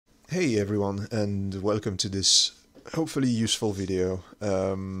Hey everyone, and welcome to this hopefully useful video.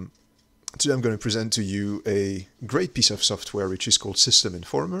 Today I'm going to present to you a great piece of software which is called System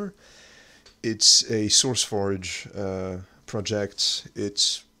Informer. It's a SourceForge project.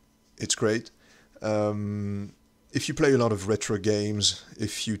 It's great. If you play a lot of retro games,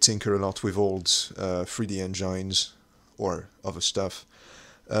 if you tinker a lot with old 3D engines or other stuff,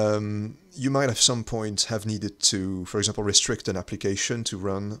 you might at some point have needed to, for example, restrict an application to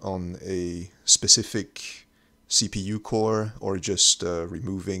run on a specific CPU core, or just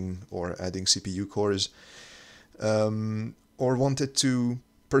removing or adding CPU cores, or wanted to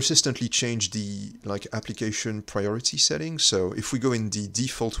persistently change the application priority settings. So if we go in the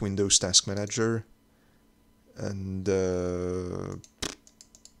default Windows Task Manager and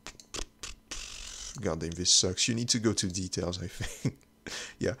goddamn, this sucks. You need to go to details, I think.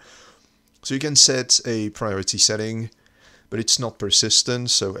 Yeah, so you can set a priority setting, but it's not persistent.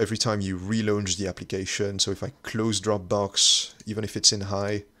 So every time you relaunch the application, so if I close Dropbox, even if it's in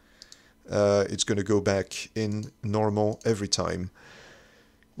high, it's going to go back in normal every time,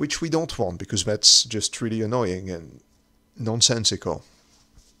 which we don't want because that's just really annoying and nonsensical.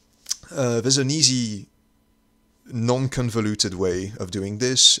 There's an easy, non-convoluted way of doing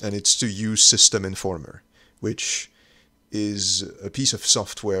this, and it's to use System Informer, which is a piece of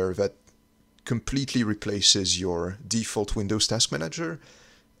software that completely replaces your default Windows Task Manager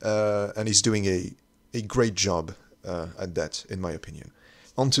and is doing a great job at that, in my opinion.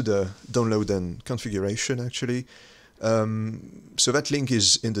 Onto the download and configuration, actually. So that link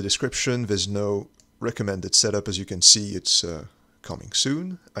is in the description. There's no recommended setup. As you can see, it's coming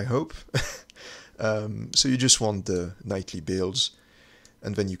soon, I hope. So you just want the nightly builds.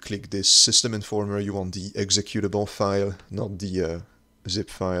 And then you click this System Informer, you want the executable file, not the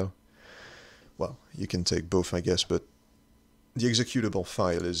zip file. Well, you can take both, I guess, but the executable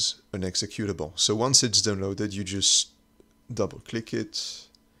file is an executable. So once it's downloaded, you just double-click it.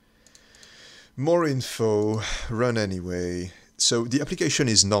 More info, run anyway. So the application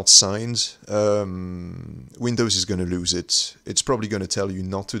is not signed. Windows is going to lose it. It's probably going to tell you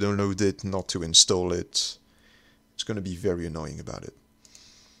not to download it, not to install it. It's going to be very annoying about it.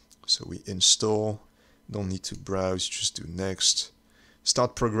 So we install, don't need to browse, just do next.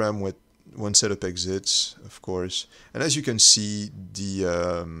 Start program when setup exits, of course. And as you can see, the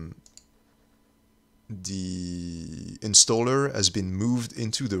installer has been moved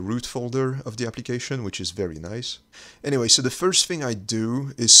into the root folder of the application, which is very nice. Anyway, so the first thing I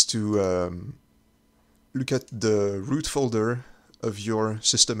do is to look at the root folder of your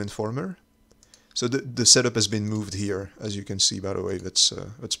System Informer. So the setup has been moved here, as you can see, by the way. That's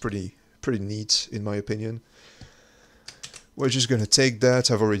pretty neat, in my opinion. We're just going to take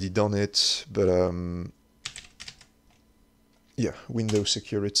that. I've already done it, but yeah, Windows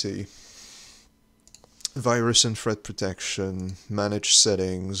security, virus and threat protection, manage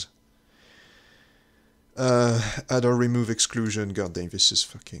settings, add or remove exclusion. God dang, this is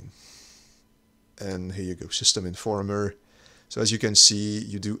fucking... And here you go, System Informer. So as you can see,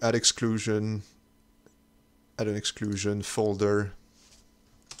 you do add exclusion, add an exclusion folder,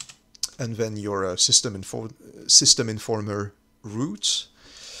 and then your System Informer root.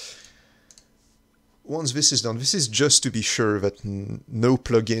 Once this is done, this is just to be sure that no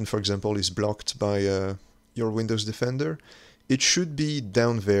plugin, for example, is blocked by your Windows Defender. It should be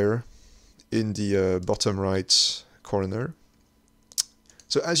down there in the bottom right corner.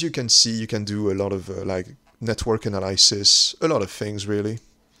 So as you can see, you can do a lot of network analysis, a lot of things really.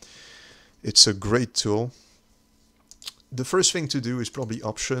 It's a great tool. The first thing to do is probably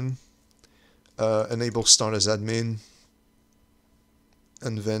Option, enable Start as admin,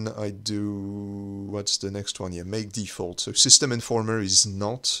 and then I do, what's the next one? Yeah, make default. So System Informer is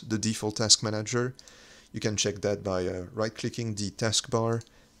not the default task manager. You can check that by right-clicking the taskbar,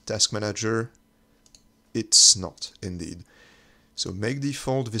 Task Manager. It's not, indeed. So make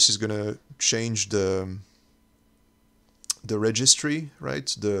default, this is going to change the registry,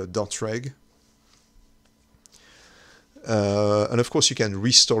 right, the .reg. And of course you can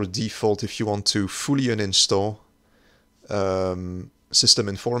restore default if you want to fully uninstall System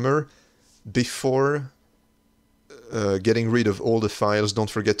Informer. Before getting rid of all the files,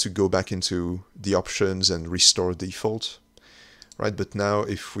 don't forget to go back into the options and restore default. Right, but now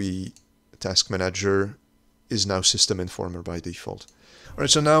if we Task Manager is now System Informer by default.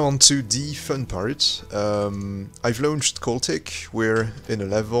 Alright, so now on to the fun part. I've launched Coltic. We're in a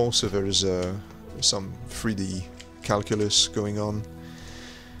level, so there's some 3D calculus going on.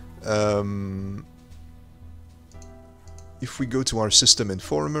 If we go to our System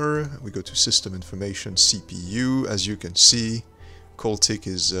Informer, we go to System Information CPU, as you can see, Coltic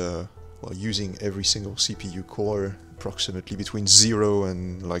is well, using every single CPU core, approximately between 0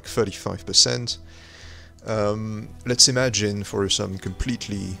 and like 35%. Let's imagine for some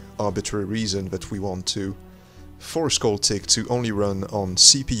completely arbitrary reason that we want to force Coltic to only run on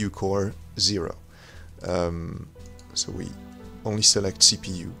CPU core 0. So we only select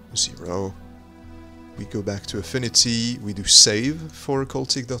CPU 0. We go back to Affinity, we do save for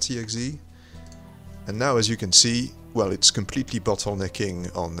Coltic.exe, and now as you can see, well, it's completely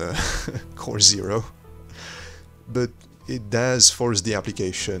bottlenecking on core 0, but it does force the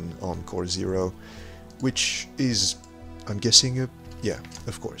application on core 0, which is, I'm guessing, yeah,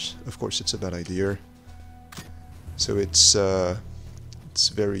 of course it's a bad idea. So it's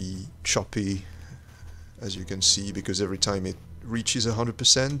very choppy, as you can see, because every time it reaches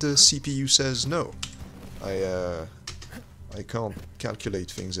 100%, the CPU says no. I can't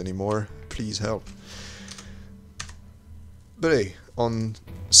calculate things anymore, please help. But hey, on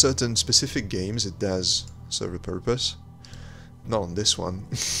certain specific games it does serve a purpose. Not on this one.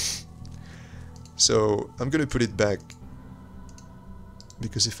 So I'm gonna put it back,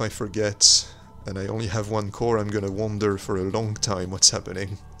 because if I forget and I only have one core, I'm gonna wonder for a long time what's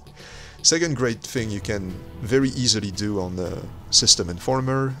happening. Second great thing you can very easily do on the System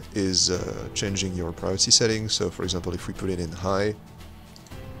Informer is changing your priority settings. So for example, if we put it in high,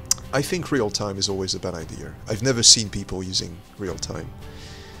 I think real-time is always a bad idea. I've never seen people using real-time.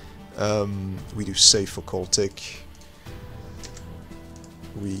 We do save for Coltic.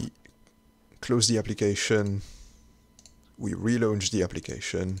 We close the application. We relaunch the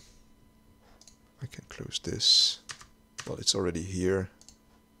application. I can close this. Well, it's already here.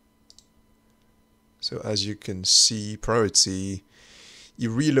 So as you can see, priority, it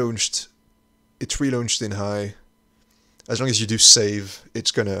relaunched in high. As long as you do save,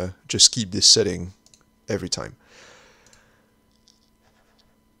 it's gonna just keep this setting every time.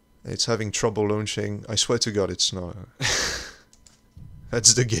 It's having trouble launching. I swear to God, it's not.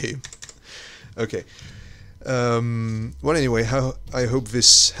 That's the game. Okay. Well, anyway, I hope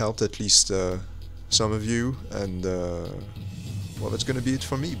this helped at least some of you, and well, that's gonna be it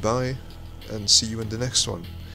for me. Bye, and see you in the next one.